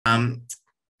Um,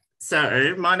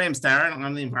 so my name's Darren.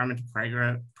 I'm the Environmental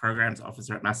Programs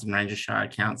Officer at Macedon Ranges Shire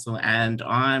Council, and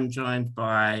I'm joined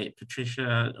by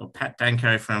Pat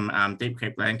Danko from Deep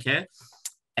Creek Land Care,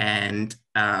 and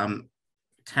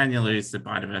Tanya Liu's the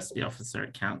Biodiversity Officer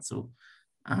at Council.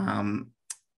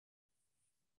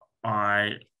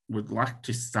 I would like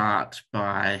to start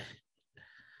by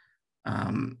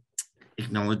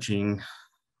acknowledging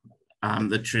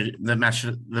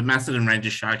the Macedon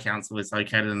Ranges Shire Council is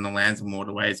located in the lands and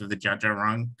waterways of the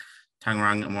Djadjarung,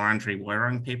 Taungurung and Wurundjeri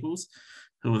Wurrung peoples,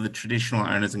 who are the traditional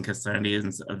owners and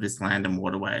custodians of this land and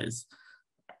waterways.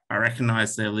 I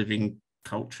recognise their living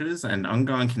cultures and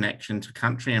ongoing connection to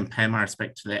country and pay my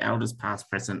respect to their elders past,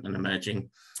 present and emerging,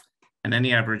 and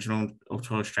any Aboriginal or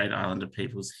Torres Strait Islander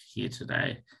peoples here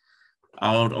today.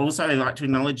 I would also like to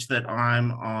acknowledge that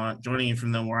I'm joining you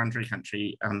from the Wurundjeri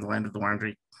country, the land of the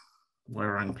Wurundjeri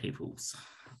Wurrung peoples.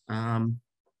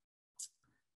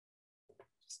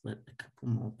 Just let a couple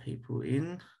more people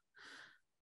in.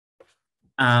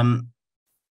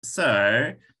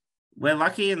 So we're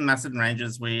lucky in Macedon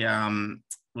Ranges. We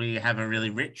have a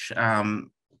really rich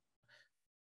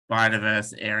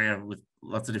biodiverse area with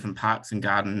lots of different parks and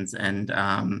gardens and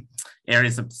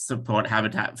areas of support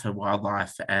habitat for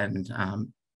wildlife and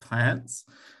plants.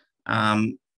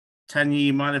 Tanya,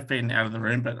 you might have been out of the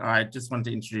room, but I just wanted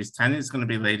to introduce Tanya. Is going to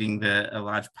be leading a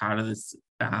large part of this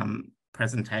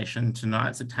presentation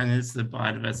tonight. So Tanya is the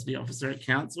Biodiversity Officer at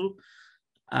Council.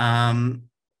 And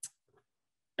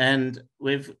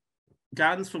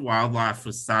Gardens for Wildlife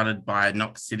was started by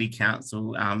Knox City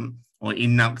Council, or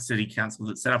in Knox City Council,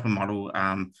 that set up a model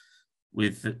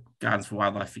with Gardens for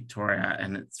Wildlife Victoria,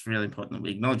 and it's really important that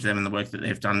we acknowledge them and the work that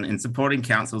they've done in supporting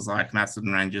councils like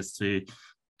Macedon Ranges to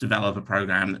develop a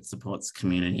program that supports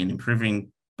community and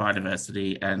improving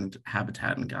biodiversity and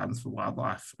habitat and gardens for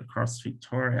wildlife across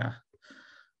Victoria.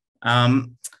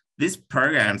 This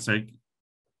program, so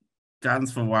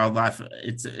Gardens for Wildlife,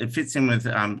 it fits in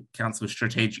with Council's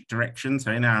strategic direction.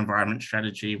 So in our environment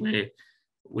strategy,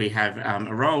 we have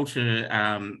a role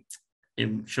to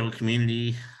ensure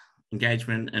community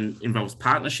engagement and involves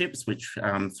partnerships, which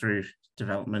through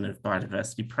development of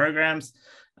biodiversity programs,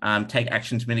 take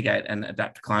action to mitigate and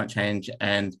adapt to climate change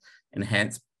and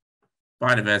enhance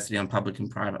biodiversity on public and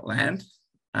private land.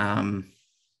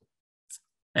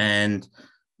 And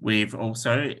we've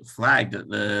also flagged that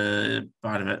the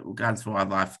Gardens for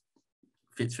Wildlife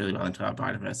fits really well into our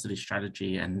biodiversity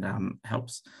strategy and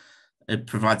it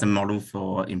provides a model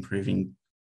for improving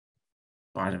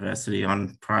biodiversity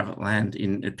on private land,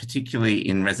 particularly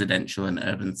in residential and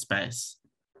urban space.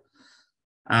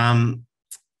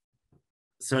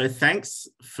 So thanks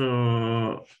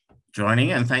for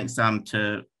joining, and thanks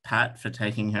to Pat for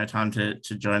taking her time to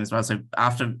join as well. So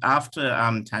after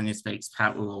Tanya speaks,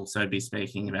 Pat will also be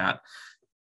speaking about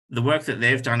the work that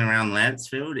they've done around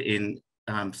Lancefield in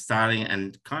starting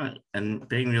and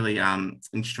being really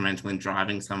instrumental in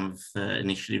driving some of the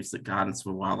initiatives that Gardens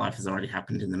for Wildlife has already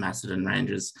happened in the Macedon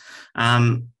Ranges.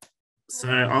 So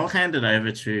I'll hand it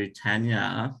over to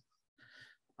Tanya,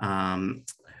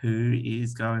 who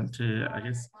is going to, I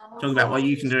guess, talk about what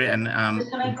you can do and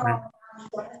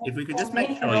if we could just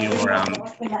make sure you're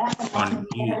on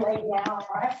mute.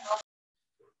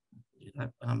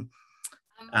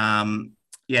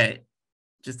 Yeah,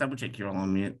 just double check you're all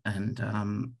on mute, and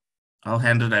I'll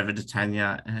hand it over to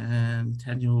Tanya, and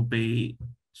Tanya will be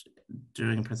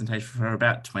doing a presentation for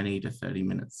about 20 to 30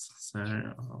 minutes. So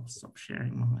I'll stop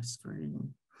sharing my screen.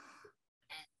 And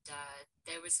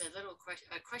there was a little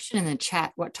question in the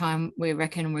chat, what time we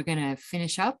reckon we're going to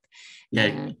finish up.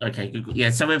 Yeah, okay, good. Yeah,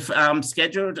 so we've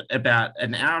scheduled about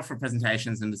an hour for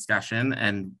presentations and discussion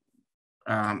and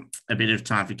a bit of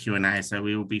time for Q&A. So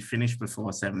we will be finished before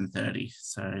 7:30.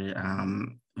 So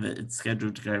it's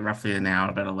scheduled to go roughly an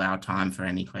hour, but allow time for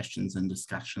any questions and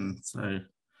discussion. So,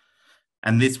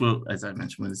 and this will, as I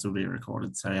mentioned, this will be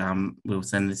recorded. So we'll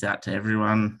send this out to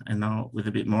everyone and with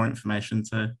a bit more information.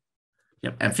 So,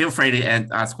 yep, and feel free to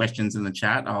ask questions in the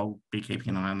chat. I'll be keeping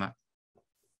an eye on that.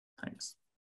 Thanks.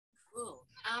 Cool.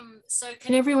 So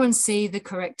can everyone see the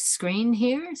correct screen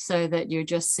here so that you're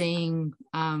just seeing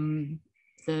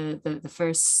the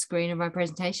first screen of my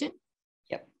presentation?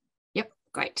 Yep,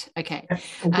 great. Okay.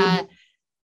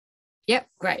 Yep,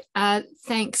 great.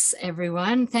 Thanks,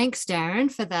 everyone. Thanks,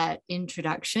 Darren, for that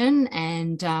introduction.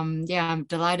 And yeah, I'm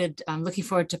delighted. I'm looking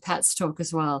forward to Pat's talk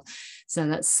as well. So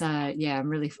that's, yeah, I'm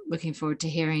really looking forward to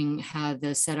hearing how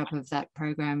the setup of that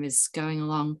program is going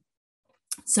along.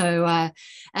 So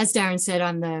as Darren said,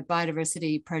 I'm the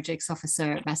Biodiversity Projects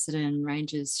Officer at Macedon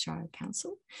Ranges Shire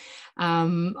Council.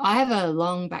 I have a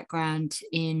long background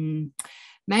in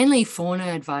mainly fauna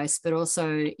advice, but also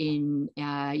in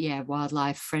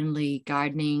wildlife friendly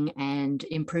gardening and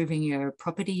improving your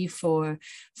property for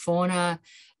fauna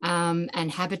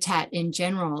and habitat in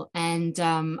general. And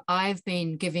I've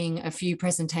been giving a few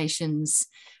presentations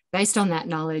based on that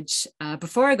knowledge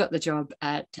before I got the job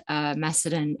at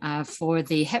Macedon for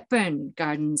the Hepburn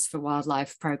Gardens for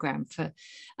Wildlife program,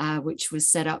 which was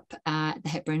set up at the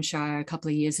Hepburn Shire a couple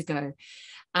of years ago.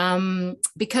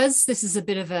 Because this is a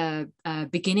bit of a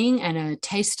beginning and a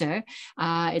taster,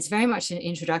 it's very much an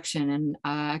introduction, and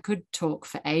I could talk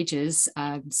for ages.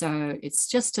 So it's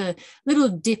just a little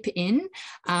dip in.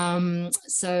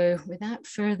 So without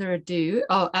further ado,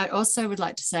 I also would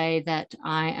like to say that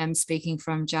I am speaking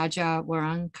from Jaja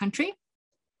Warang country.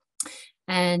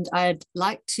 And I'd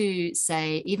like to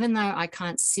say, even though I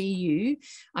can't see you,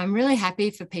 I'm really happy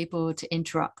for people to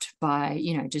interrupt by,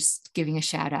 just giving a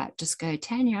shout out. Just go,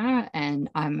 Tanya, and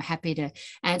I'm happy to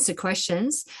answer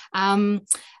questions. And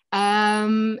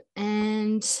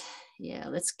yeah,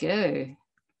 let's go.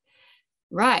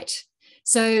 Right.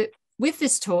 So with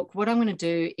this talk, what I'm going to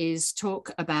do is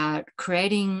talk about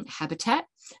creating habitat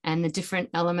and the different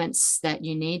elements that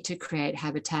you need to create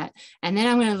habitat. And then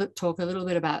I'm going to talk a little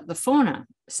bit about the fauna.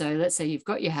 So let's say you've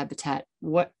got your habitat.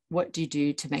 What do you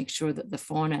do to make sure that the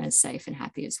fauna is safe and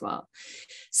happy as well?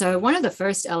 So one of the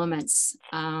first elements,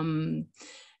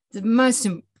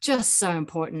 just so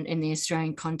important in the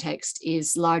Australian context,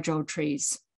 is large old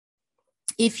trees.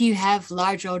 If you have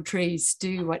large old trees,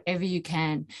 do whatever you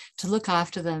can to look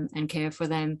after them and care for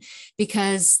them,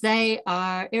 because they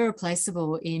are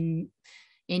irreplaceable in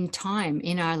time,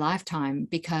 in our lifetime,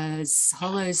 because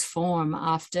hollows form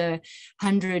after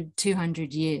 100,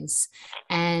 200 years.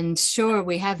 And sure,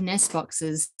 we have nest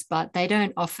boxes, but they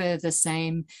don't offer the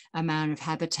same amount of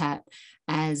habitat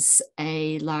as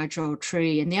a large old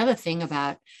tree. And the other thing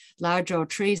about large old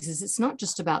trees is it's not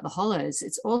just about the hollows,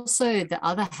 it's also the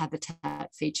other habitat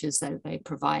features that they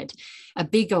provide. A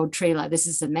big old tree like this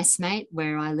is the messmate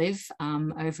where I live,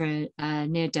 over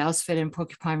near Dalesford and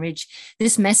Porcupine Ridge.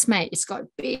 This messmate, it's got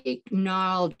big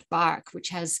gnarled bark, which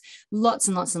has lots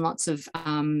and lots and lots of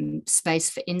space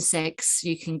for insects.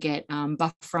 You can get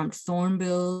buff-front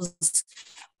thornbills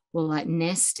will like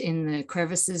nest in the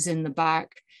crevices in the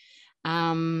bark.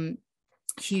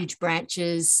 Huge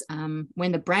branches.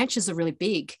 When the branches are really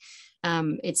big,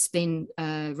 it's been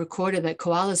recorded that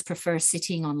koalas prefer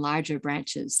sitting on larger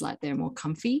branches, like they're more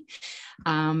comfy.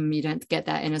 You don't get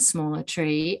that in a smaller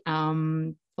tree.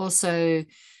 Also,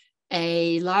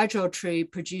 a large old tree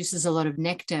produces a lot of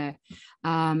nectar.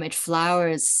 It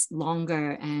flowers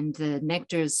longer and the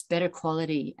nectar is better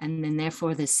quality, and then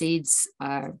therefore the seeds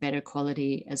are better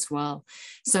quality as well.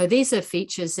 So these are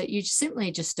features that you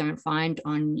simply just don't find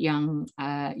on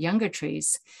younger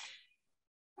trees.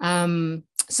 So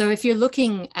if you're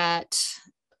looking at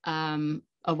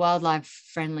a wildlife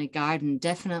friendly garden,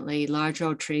 definitely large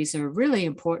old trees are a really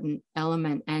important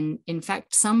element. And in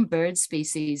fact, some bird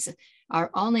species are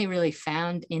only really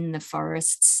found in the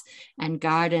forests and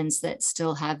gardens that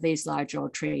still have these large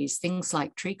old trees, things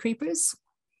like tree creepers.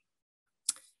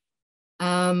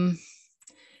 One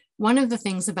of the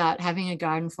things about having a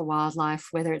garden for wildlife,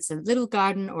 whether it's a little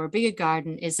garden or a bigger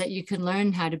garden, is that you can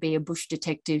learn how to be a bush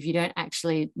detective. You don't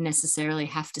actually necessarily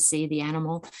have to see the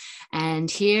animal.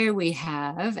 And here we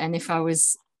have, and if I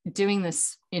was doing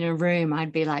this in a room,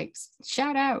 I'd be like,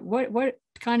 shout out, what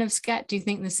kind of scat do you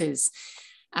think this is?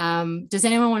 Does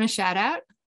anyone want to shout out?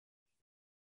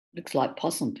 Looks like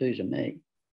possum poo to me.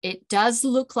 It does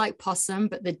look like possum,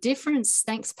 but the difference,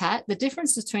 thanks Pat, the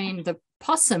difference between the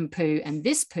possum poo and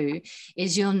this poo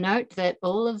is you'll note that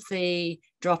all of the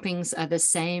droppings are the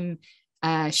same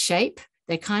shape.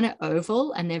 They're kind of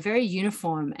oval and they're very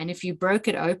uniform. And if you broke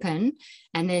it open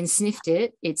and then sniffed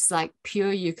it, it's like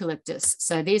pure eucalyptus.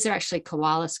 So these are actually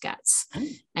koala scats.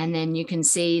 And then you can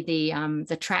see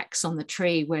the tracks on the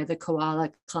tree where the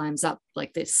koala climbs up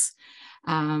like this.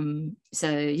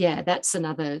 So yeah, that's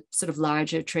another sort of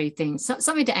larger tree thing,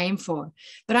 something to aim for.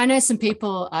 But I know some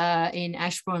people in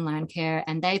Ashbourne Landcare,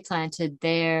 and they planted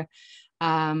their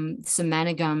some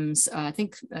manigums, I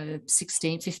think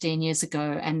 15 years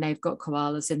ago, and they've got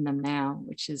koalas in them now,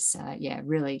 which is, yeah,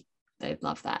 really, they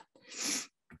love that.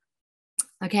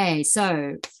 Okay,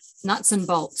 so nuts and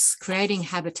bolts, creating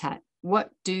habitat. What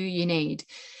do you need?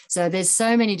 So there's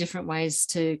so many different ways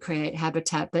to create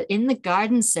habitat, but in the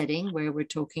garden setting where we're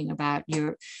talking about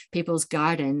your people's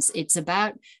gardens, it's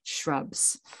about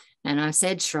shrubs. And I've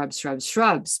said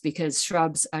shrubs, because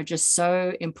shrubs are just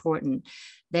so important.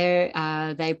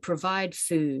 They provide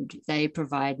food, they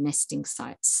provide nesting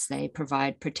sites, they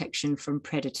provide protection from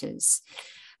predators.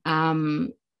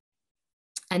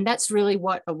 And that's really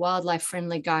what a wildlife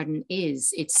friendly garden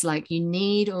is. It's like you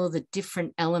need all the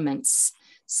different elements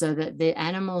so that the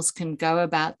animals can go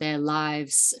about their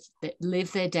lives, that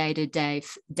live their day to day,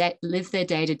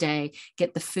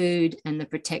 get the food and the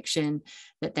protection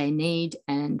that they need,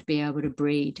 and be able to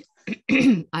breed,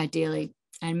 ideally,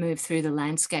 and move through the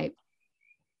landscape.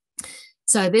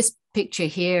 So this picture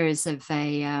here is of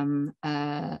a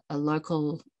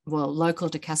local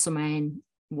to Castlemaine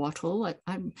wattle.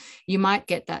 You might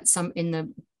get that some in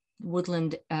the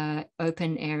woodland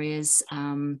open areas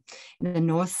in the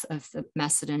north of the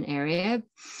Macedon area.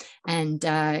 And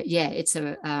yeah, it's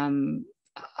a,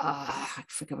 I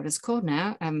forget what it's called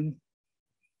now.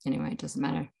 Anyway, it doesn't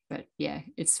matter. But yeah,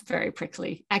 it's very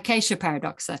prickly. Acacia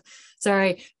paradoxa.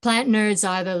 Sorry, plant nerds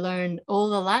either learn all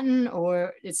the Latin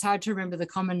or it's hard to remember the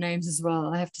common names as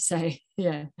well, I have to say.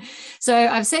 Yeah. So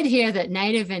I've said here that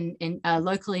native and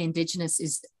locally indigenous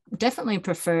is definitely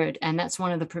preferred. And that's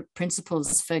one of the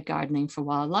principles for gardening for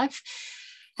wildlife.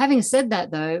 Having said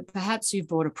that, though, perhaps you've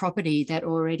bought a property that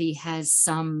already has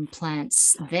some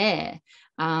plants there.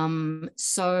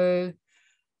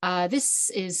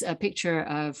 This is a picture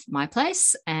of my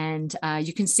place, and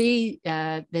you can see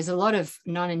there's a lot of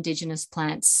non-Indigenous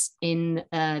plants in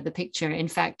the picture. In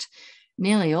fact,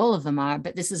 nearly all of them are,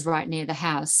 but this is right near the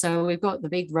house. So we've got the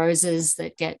big roses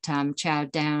that get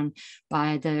chowed down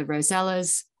by the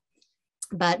rosellas,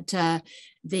 but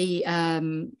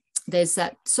there's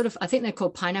that sort of, I think they're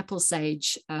called pineapple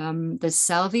sage. The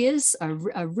salvias are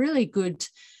a really good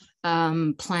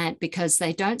plant because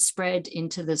they don't spread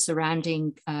into the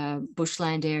surrounding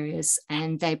bushland areas,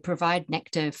 and they provide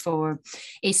nectar for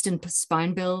eastern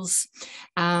spinebills.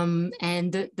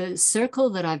 And the circle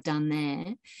that I've done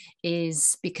there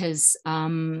is because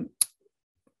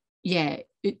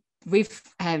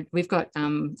we've got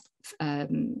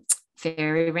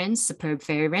fairy wrens, superb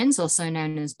fairy wrens, also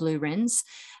known as blue wrens,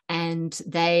 and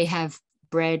they have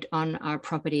bred on our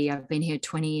property. I've been here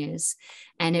 20 years.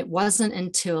 And it wasn't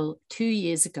until 2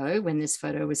 years ago when this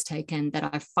photo was taken that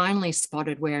I finally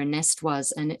spotted where a nest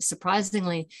was. And it's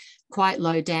surprisingly quite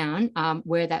low down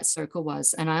where that circle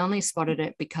was. And I only spotted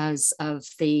it because of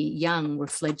the young were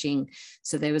fledging.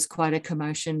 So there was quite a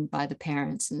commotion by the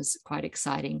parents, and it's quite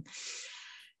exciting.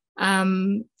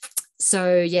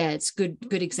 So yeah, it's good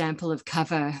example of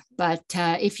cover. But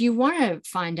if you want to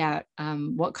find out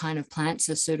what kind of plants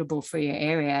are suitable for your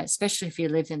area, especially if you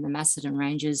live in the Macedon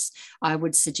Ranges, I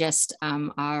would suggest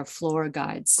our flora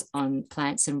guides on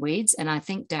plants and weeds. And I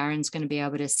think Darren's going to be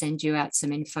able to send you out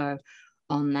some info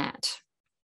on that.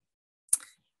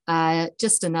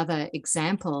 Just another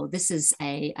example, this is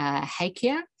a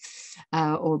hakea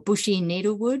or bushy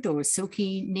needlewood or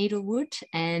silky needlewood.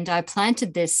 And I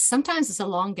planted this, sometimes it's a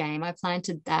long game. I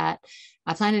planted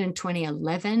in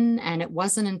 2011, and it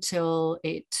wasn't until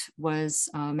it was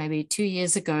maybe 2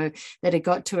 years ago that it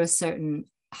got to a certain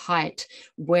height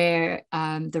where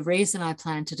the reason I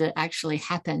planted it actually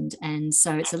happened. And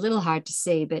so it's a little hard to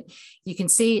see, but you can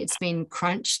see it's been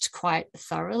crunched quite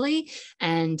thoroughly,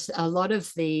 and a lot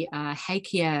of the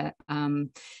hakea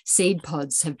seed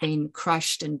pods have been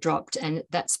crushed and dropped. And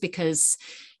that's because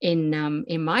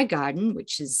in my garden,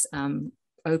 which is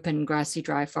open grassy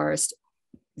dry forest,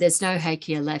 there's no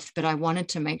hakea left, but I wanted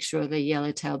to make sure the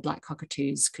yellow-tailed black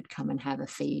cockatoos could come and have a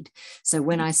feed. So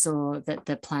when I saw that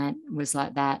the plant was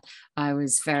like that, I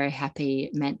was very happy.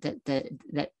 It meant that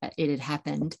it had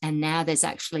happened. And now there's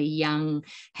actually young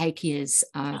hakeas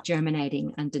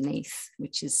germinating underneath,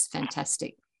 which is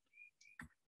fantastic.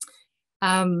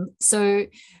 So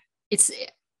it's,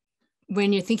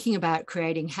 when you're thinking about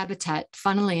creating habitat,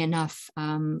 funnily enough,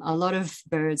 a lot of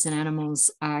birds and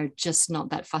animals are just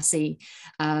not that fussy.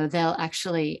 They'll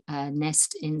actually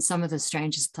nest in some of the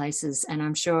strangest places. And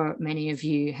I'm sure many of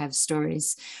you have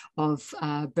stories of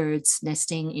birds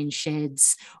nesting in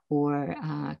sheds or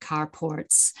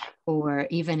carports, or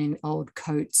even in old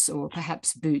coats or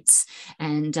perhaps boots.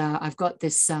 And I've got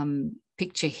this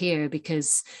picture here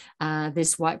because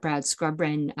this white-browed scrub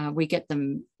wren, we get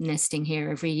them nesting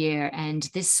here every year, and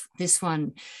this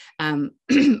one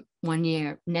one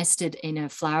year nested in a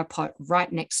flower pot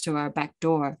right next to our back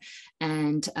door,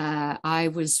 and I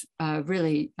was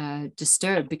really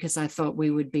disturbed because I thought we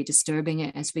would be disturbing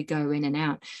it as we go in and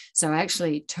out. So I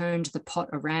actually turned the pot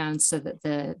around so that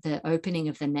the opening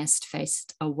of the nest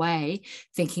faced away,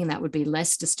 thinking that would be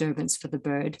less disturbance for the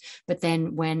bird. But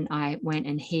then when I went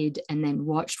and hid and then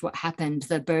watched what happened,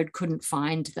 the bird couldn't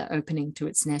find the opening to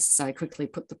its nest, so I quickly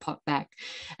put the pot back.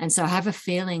 And so I have a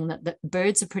feeling that the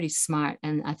birds are pretty smart,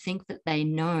 and I think think that they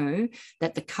know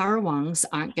that the currawongs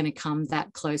aren't going to come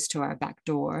that close to our back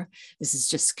door. This is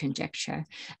just conjecture.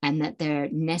 And that they're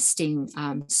nesting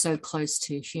so close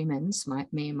to humans,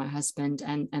 me and my husband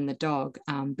and the dog,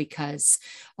 because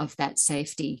of that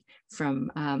safety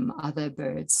from other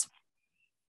birds.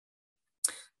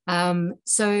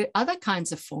 So other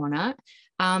kinds of fauna,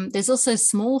 there's also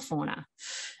small fauna.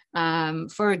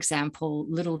 For example,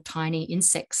 little tiny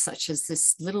insects such as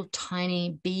this little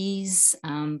tiny bees,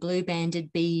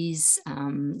 blue-banded bees,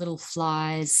 little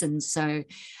flies. And so,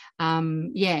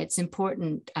 yeah, it's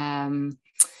important,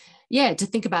 to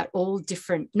think about all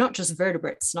different, not just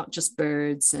vertebrates, not just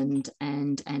birds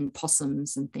and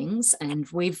possums and things. And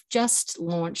we've just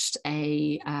launched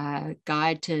a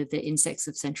guide to the insects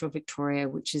of Central Victoria,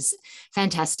 which is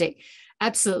fantastic.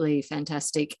 Absolutely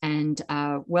fantastic, and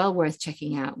well worth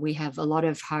checking out. We have a lot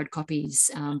of hard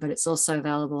copies, but it's also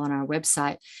available on our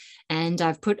website. And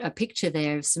I've put a picture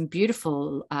there of some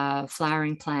beautiful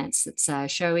flowering plants. It's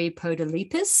Showy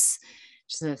Podolepis,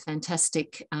 which is a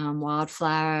fantastic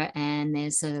wildflower. And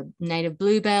there's a native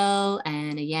bluebell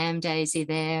and a yam daisy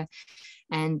there,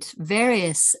 and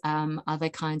various other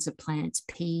kinds of plants,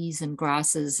 peas and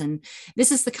grasses. And this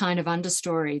is the kind of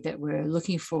understory that we're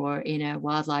looking for in a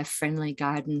wildlife-friendly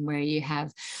garden, where you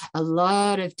have a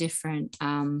lot of different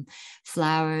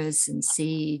flowers and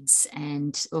seeds,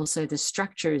 and also the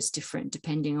structure is different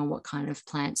depending on what kind of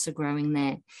plants are growing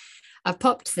there. I've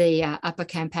popped the Upper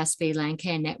Campaspe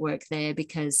Landcare Network there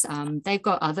because they've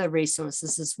got other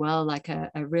resources as well, like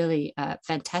a really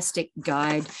fantastic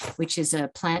guide, which is a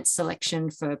plant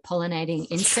selection for pollinating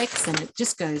insects. And it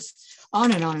just goes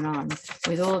on and on and on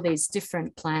with all these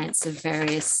different plants of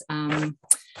various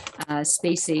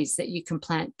species that you can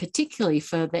plant, particularly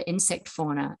for the insect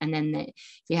fauna. And then if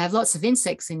you have lots of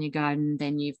insects in your garden,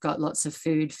 then you've got lots of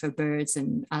food for birds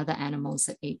and other animals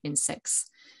that eat insects.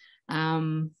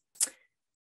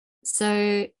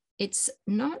 So it's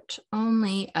not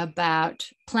only about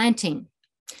planting,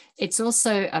 it's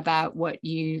also about what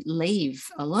you leave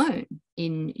alone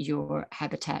in your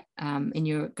habitat, in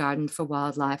your garden for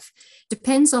wildlife.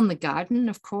 Depends on the garden,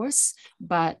 of course,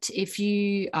 but if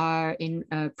you are in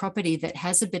a property that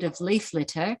has a bit of leaf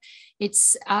litter,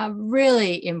 it's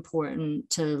really important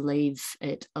to leave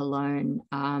it alone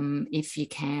if you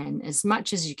can, as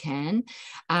much as you can.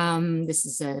 This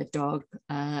is a dog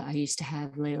I used to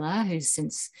have, Leela, who's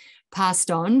since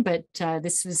passed on, but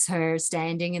this was her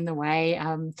standing in the way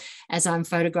as I'm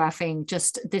photographing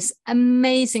just this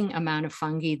amazing amount of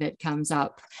fungi that comes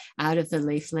up out of the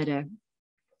leaf litter.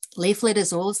 Leaf litter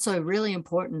is also really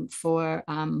important for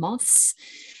moths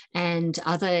and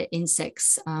other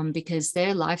insects because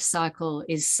their life cycle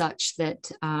is such that,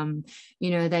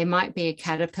 they might be a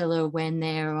caterpillar when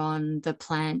they're on the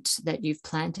plant that you've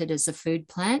planted as a food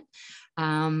plant.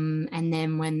 And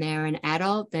then when they're an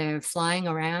adult, they're flying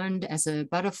around as a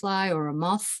butterfly or a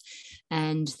moth,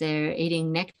 and they're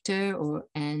eating nectar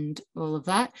and all of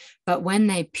that. But when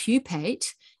they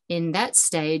pupate, in that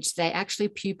stage, they actually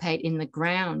pupate in the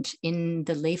ground, in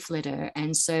the leaf litter.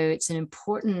 And so it's an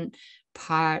important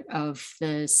part of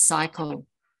the cycle.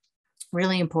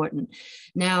 Really important.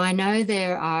 Now, I know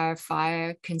there are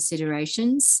fire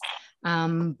considerations,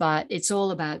 but it's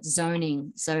all about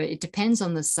zoning. So it depends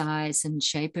on the size and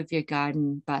shape of your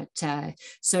garden. But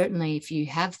certainly if you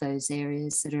have those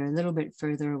areas that are a little bit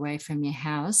further away from your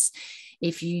house,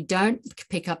 if you don't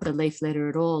pick up the leaf litter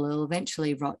at all, it'll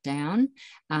eventually rot down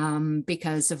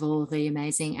because of all the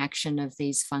amazing action of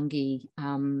these fungi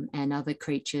and other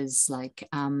creatures like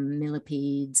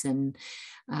millipedes and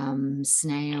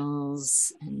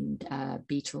snails and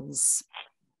beetles.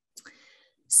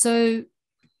 So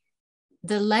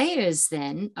the layers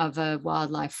then of a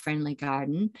wildlife-friendly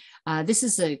garden, this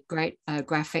is a great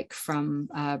graphic from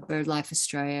BirdLife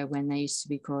Australia when they used to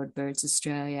be called Birds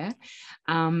Australia.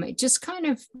 It just kind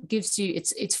of gives you,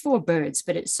 it's for birds,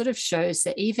 but it sort of shows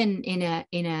that even in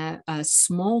a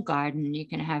small garden, you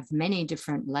can have many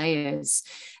different layers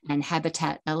and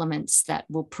habitat elements that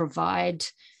will provide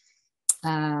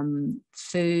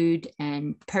food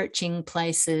and perching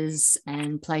places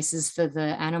and places for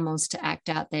the animals to act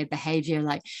out their behavior.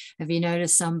 Like, have you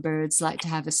noticed some birds like to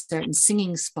have a certain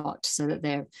singing spot so that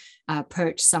they're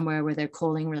perched somewhere where they're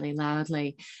calling really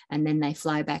loudly and then they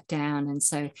fly back down? And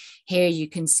so here you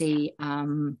can see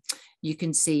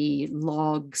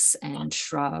logs and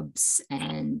shrubs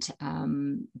and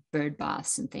bird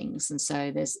baths and things. And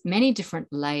so there's many different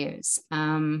layers.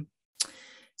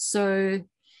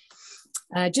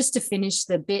 Just to finish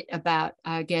the bit about,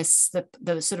 I guess,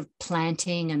 the sort of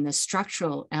planting and the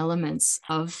structural elements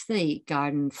of the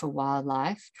garden for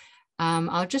wildlife,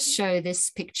 I'll just show this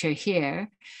picture here.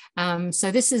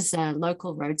 So this is a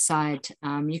local roadside.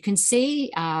 You can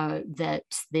see that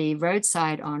the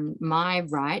roadside on my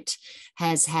right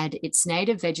has had its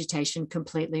native vegetation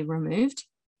completely removed.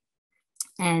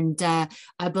 And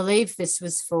I believe this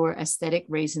was for aesthetic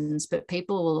reasons, but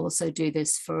people will also do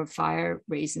this for fire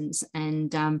reasons.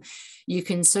 And you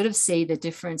can sort of see the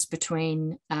difference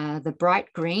between the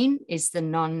bright green is the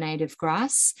non-native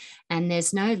grass, and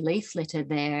there's no leaf litter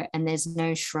there, and there's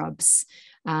no shrubs.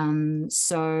 That's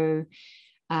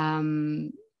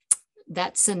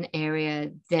an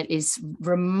area that is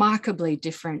remarkably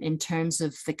different in terms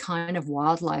of the kind of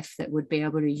wildlife that would be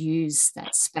able to use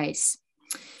that space.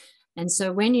 And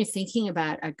so when you're thinking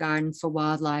about a garden for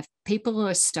wildlife, people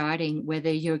are starting,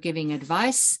 whether you're giving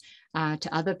advice to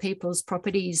other people's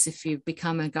properties, if you've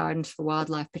become a garden for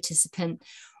wildlife participant,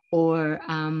 or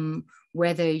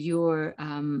whether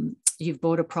you've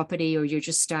bought a property or you're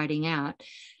just starting out.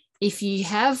 If you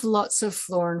have lots of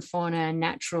flora and fauna and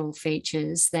natural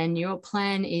features, then your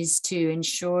plan is to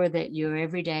ensure that your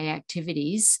everyday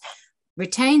activities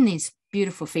retain these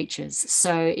beautiful features.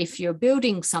 So if you're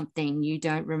building something, you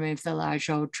don't remove the large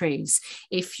old trees.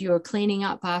 If you're cleaning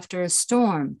up after a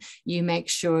storm, you make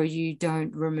sure you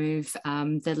don't remove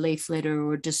the leaf litter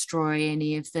or destroy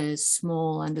any of the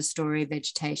small understory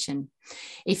vegetation.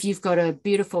 If you've got a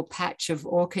beautiful patch of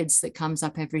orchids that comes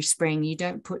up every spring, you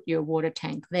don't put your water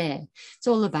tank there. It's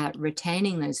all about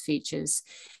retaining those features.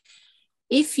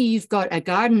 If you've got a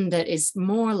garden that is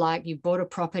more like you bought a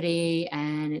property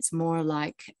and it's more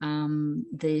like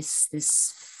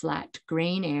this flat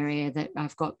green area that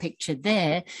I've got pictured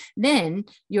there, then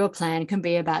your plan can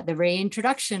be about the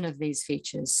reintroduction of these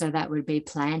features. So that would be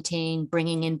planting,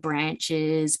 bringing in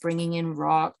branches, bringing in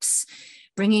rocks,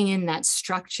 bringing in that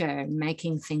structure,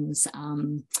 making things,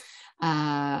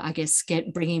 I guess,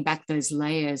 bringing back those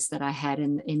layers that I had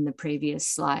in the previous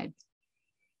slide.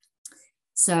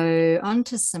 So on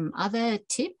to some other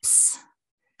tips.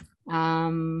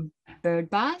 Bird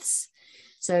baths.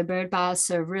 So bird baths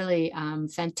are really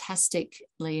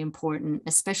fantastically important,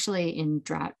 especially in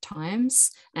drought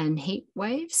times and heat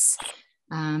waves.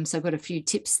 So I've got a few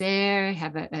tips there.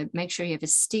 Make sure you have a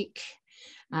stick,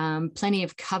 plenty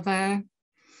of cover,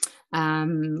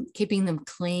 keeping them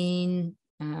clean,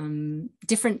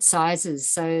 different sizes.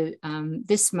 So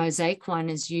this mosaic one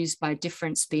is used by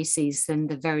different species than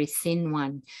the very thin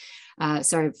one.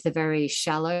 The very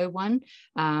shallow one,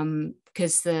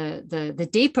 because the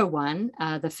deeper one,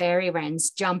 the fairy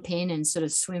wrens jump in and sort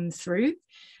of swim through.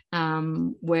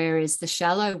 Whereas the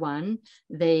shallow one,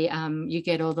 you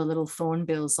get all the little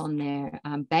thornbills on there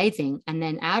bathing. And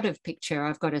then out of picture,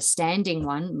 I've got a standing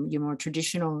one, your more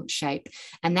traditional shape.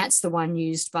 And that's the one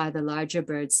used by the larger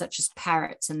birds, such as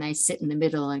parrots. And they sit in the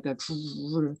middle and go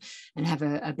and have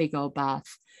a big old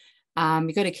bath.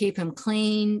 You've got to keep them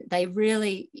clean.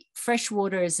 Fresh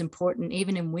water is important.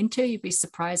 Even in winter, you'd be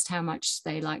surprised how much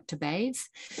they like to bathe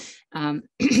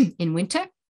in winter.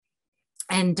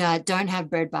 And don't have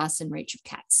bird baths in reach of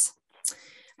cats.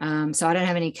 So I don't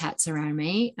have any cats around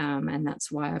me, and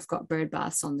that's why I've got bird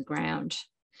baths on the ground.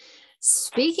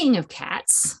 Speaking of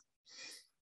cats,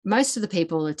 most of the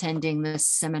people attending this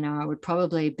seminar would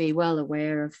probably be well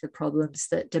aware of the problems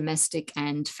that domestic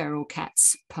and feral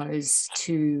cats pose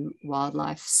to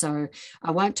wildlife. So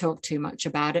I won't talk too much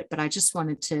about it, but I just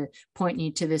wanted to point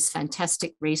you to this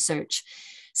fantastic research.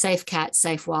 Safe Cat,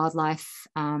 Safe Wildlife.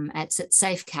 It's at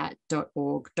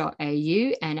safecat.org.au,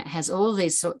 and it has all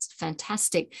these sorts of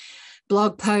fantastic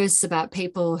blog posts about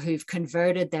people who've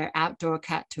converted their outdoor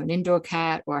cat to an indoor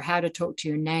cat, or how to talk to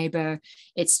your neighbor.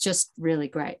 It's just really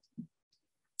great.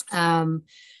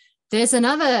 There's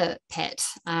another pet,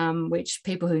 which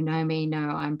people who know me know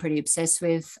I'm pretty obsessed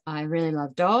with. I really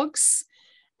love dogs.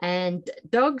 And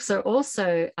dogs are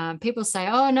also, people say,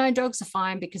 oh, no, dogs are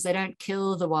fine because they don't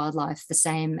kill the wildlife the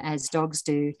same as dogs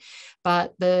do.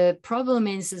 But the problem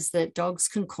is that dogs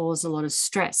can cause a lot of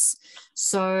stress.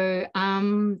 So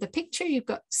the picture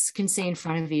can see in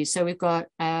front of you. So we've got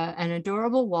an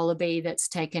adorable wallaby that's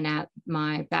taken out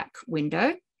my back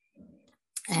window.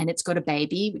 And it's got a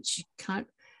baby, which you can't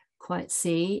quite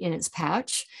see in its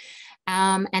pouch.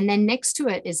 And then next to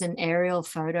it is an aerial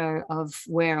photo of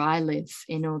where I live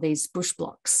in all these bush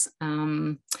blocks.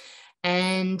 And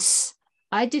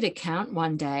I did a count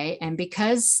one day, and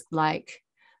because, let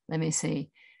me see,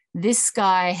 this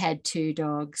guy had 2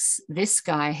 dogs, this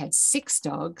guy had 6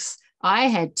 dogs, I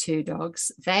had 2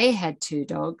 dogs, they had 2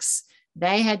 dogs,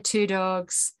 they had 2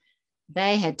 dogs,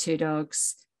 they had 2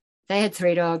 dogs, They had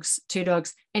 3 dogs, 2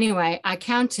 dogs. Anyway, I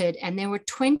counted and there were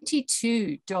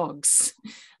 22 dogs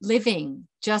living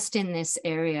just in this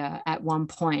area at one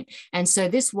point. And so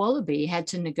this wallaby had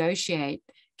to negotiate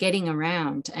getting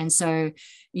around. And so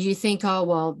you think, oh,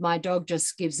 well, my dog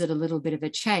just gives it a little bit of a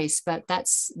chase. But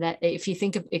that's that. If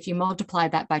you multiply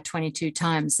that by 22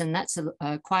 times, then that's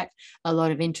quite a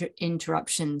lot of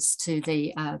interruptions to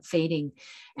the feeding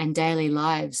and daily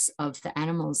lives of the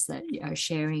animals that are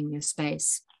sharing your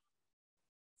space.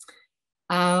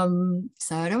 So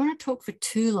I don't want to talk for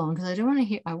too long because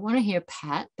I want to hear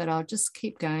Pat, but I'll just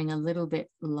keep going a little bit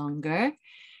longer.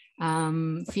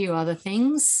 A few other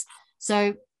things.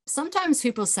 So sometimes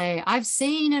people say, I've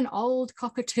seen an old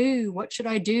cockatoo, what should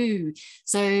I do?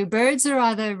 So birds are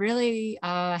either really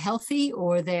healthy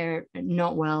or they're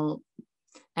not well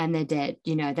and they're dead.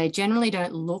 You know, they generally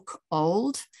don't look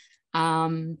old.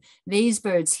 These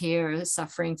birds here are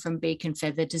suffering from beak and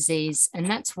feather disease, and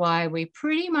that's why we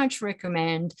pretty much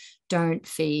recommend don't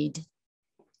feed.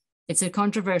 It's a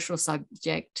controversial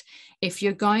subject. If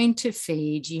you're going to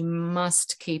feed, you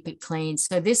must keep it clean.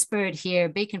 So this bird here,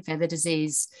 beak and feather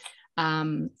disease,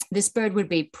 this bird would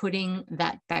be putting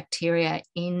that bacteria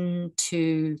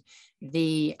into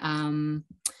the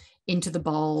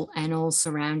bowl and all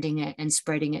surrounding it and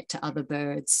spreading it to other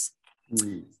birds.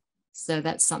 Mm. So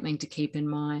that's something to keep in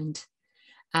mind.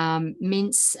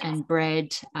 Mince and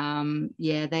bread,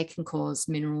 yeah, they can cause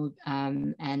mineral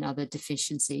and other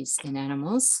deficiencies in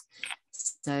animals.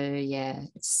 So yeah,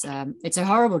 it's a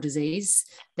horrible disease.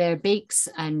 Their beaks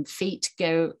and feet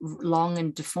go long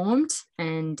and deformed,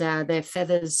 and their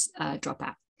feathers drop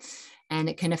out, and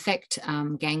it can affect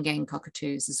gang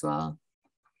cockatoos as well.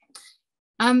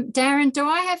 Darren, do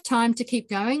I have time to keep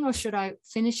going, or should I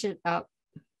finish it up?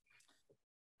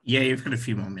 Yeah, you've got a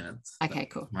few more minutes. Okay,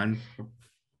 cool.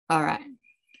 All right.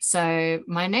 So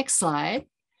my next slide,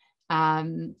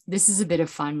 this is a bit of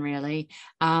fun, really.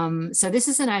 So this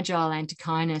is an agile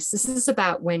antechinus. This is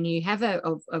about when you have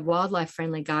a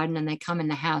wildlife-friendly garden and they come in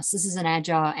the house. This is an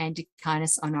agile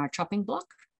antechinus on our chopping block.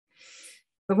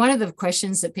 But one of the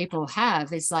questions that people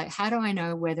have is like, how do I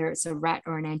know whether it's a rat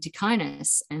or an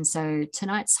antechinus? And so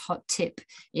tonight's hot tip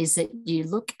is that you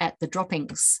look at the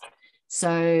droppings.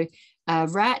 So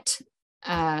rat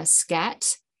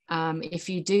scat, if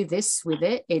you do this with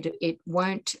it, it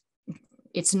won't,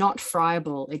 it's not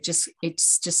friable.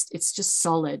 It's just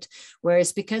solid.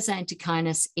 Whereas because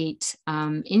antechinus eat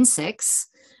insects,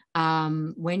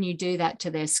 when you do that to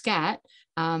their scat,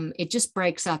 it just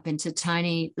breaks up into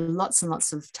lots and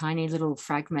lots of tiny little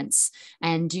fragments.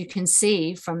 And you can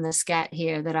see from the scat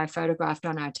here that I photographed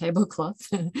on our tablecloth,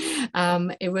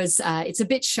 it's a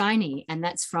bit shiny, and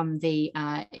that's from the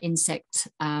insect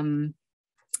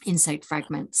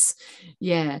fragments.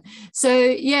 Yeah. So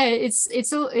yeah, it's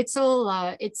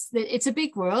a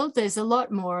big world. There's a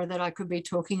lot more that I could be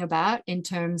talking about in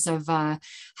terms of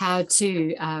how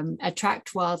to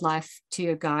attract wildlife to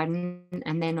your garden,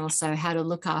 and then also how to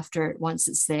look after it once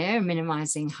it's there,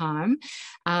 minimizing harm.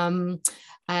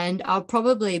 And I'll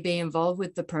probably be involved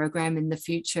with the program in the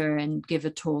future and give a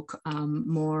talk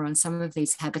more on some of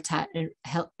these habitat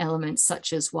elements,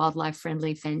 such as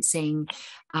wildlife-friendly fencing,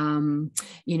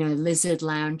 lizard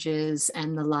lounges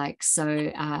and the like.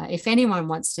 So if anyone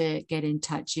wants to get in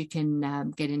touch, you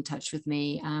can get in touch with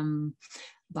me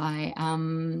by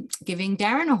giving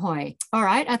Darren a hoy. All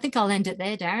right, I think I'll end it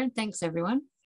there, Darren. Thanks, everyone.